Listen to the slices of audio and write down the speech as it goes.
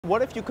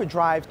what if you could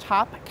drive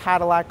top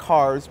Cadillac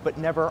cars but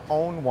never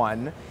own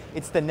one?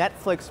 It's the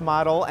Netflix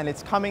model, and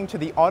it's coming to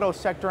the auto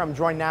sector. I'm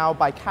joined now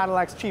by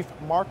Cadillac's Chief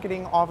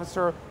Marketing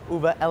Officer,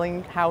 Uwe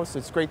Ellinghaus.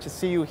 It's great to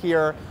see you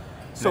here.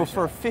 So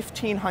for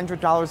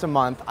 $1,500 a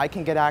month, I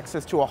can get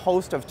access to a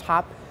host of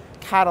top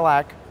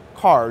Cadillac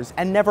cars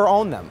and never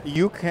own them.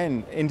 You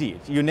can,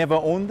 indeed. You never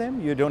own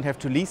them, you don't have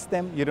to lease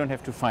them, you don't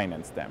have to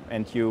finance them.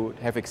 And you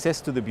have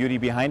access to the beauty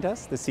behind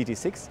us, the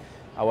CT6,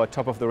 our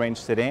top-of-the-range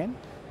sedan,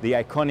 the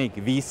iconic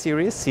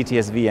V-Series,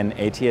 CTS-V and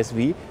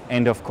ATS-V,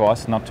 and of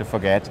course, not to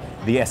forget,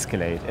 the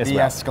Escalade as well.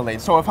 The Escalade.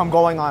 So if I'm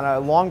going on a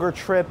longer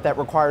trip that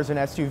requires an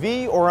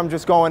SUV, or I'm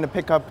just going to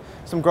pick up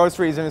some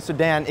groceries in a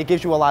sedan, it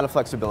gives you a lot of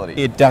flexibility.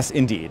 It does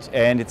indeed,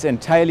 and it's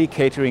entirely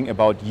catering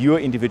about your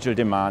individual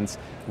demands.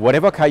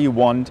 Whatever car you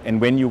want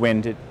and when you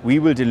want it, we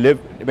will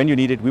deliver. When you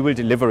need it, we will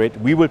deliver it.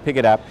 We will pick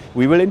it up.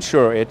 We will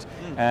insure it.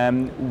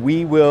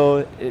 We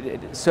will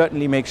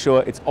certainly make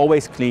sure it's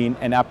always clean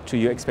and up to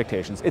your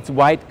expectations. It's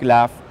white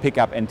glove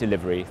pickup and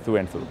delivery through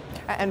and through.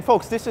 And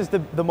folks, this is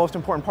the most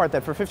important part,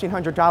 that for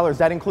 $1,500,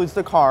 that includes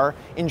the car,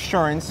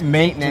 insurance,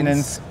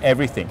 maintenance,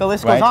 everything. The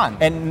list goes on.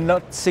 And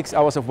not 6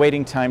 hours of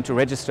waiting time to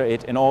register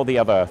it and all the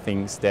other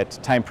things that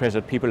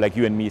time-pressured people like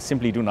you and me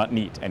simply do not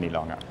need any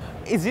longer.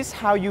 Is this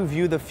how you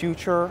view the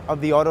future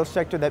of the auto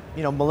sector, that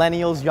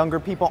millennials, younger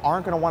people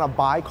aren't going to want to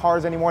buy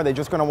cars anymore? They're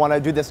just going to want to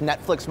do this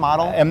Netflix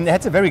model?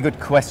 That's a very good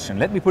question.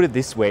 Let me put it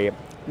this way.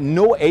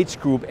 No age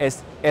group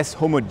as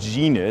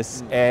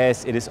homogeneous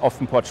as it is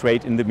often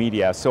portrayed in the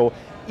media. So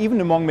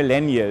even among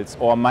millennials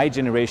or my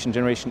generation,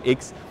 Generation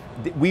X,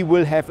 we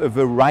will have a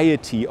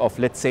variety of,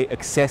 let's say,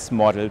 access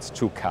models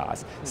to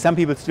cars. Some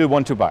people still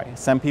want to buy,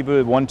 some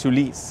people want to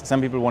lease,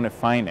 some people want to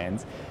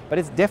finance. But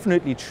it's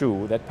definitely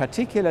true that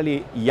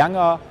particularly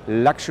younger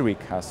luxury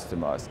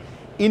customers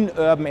in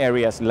urban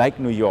areas like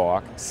New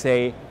York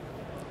say,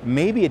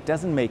 maybe it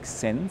doesn't make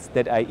sense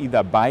that I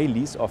either buy,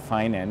 lease or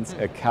finance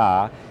a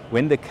car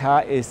when the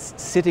car is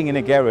sitting in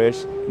a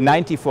garage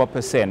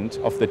 94%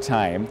 of the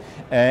time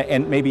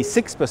and maybe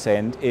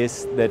 6%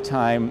 is the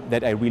time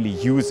that I really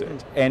use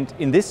it. And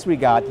in this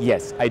regard,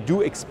 yes, I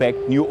do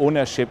expect new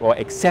ownership or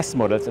access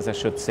models, as I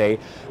should say,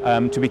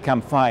 to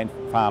become far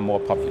more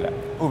popular.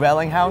 Uwe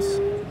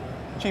Ellinghaus,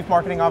 Chief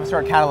Marketing Officer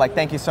at Cadillac,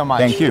 thank you so much.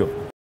 Thank you.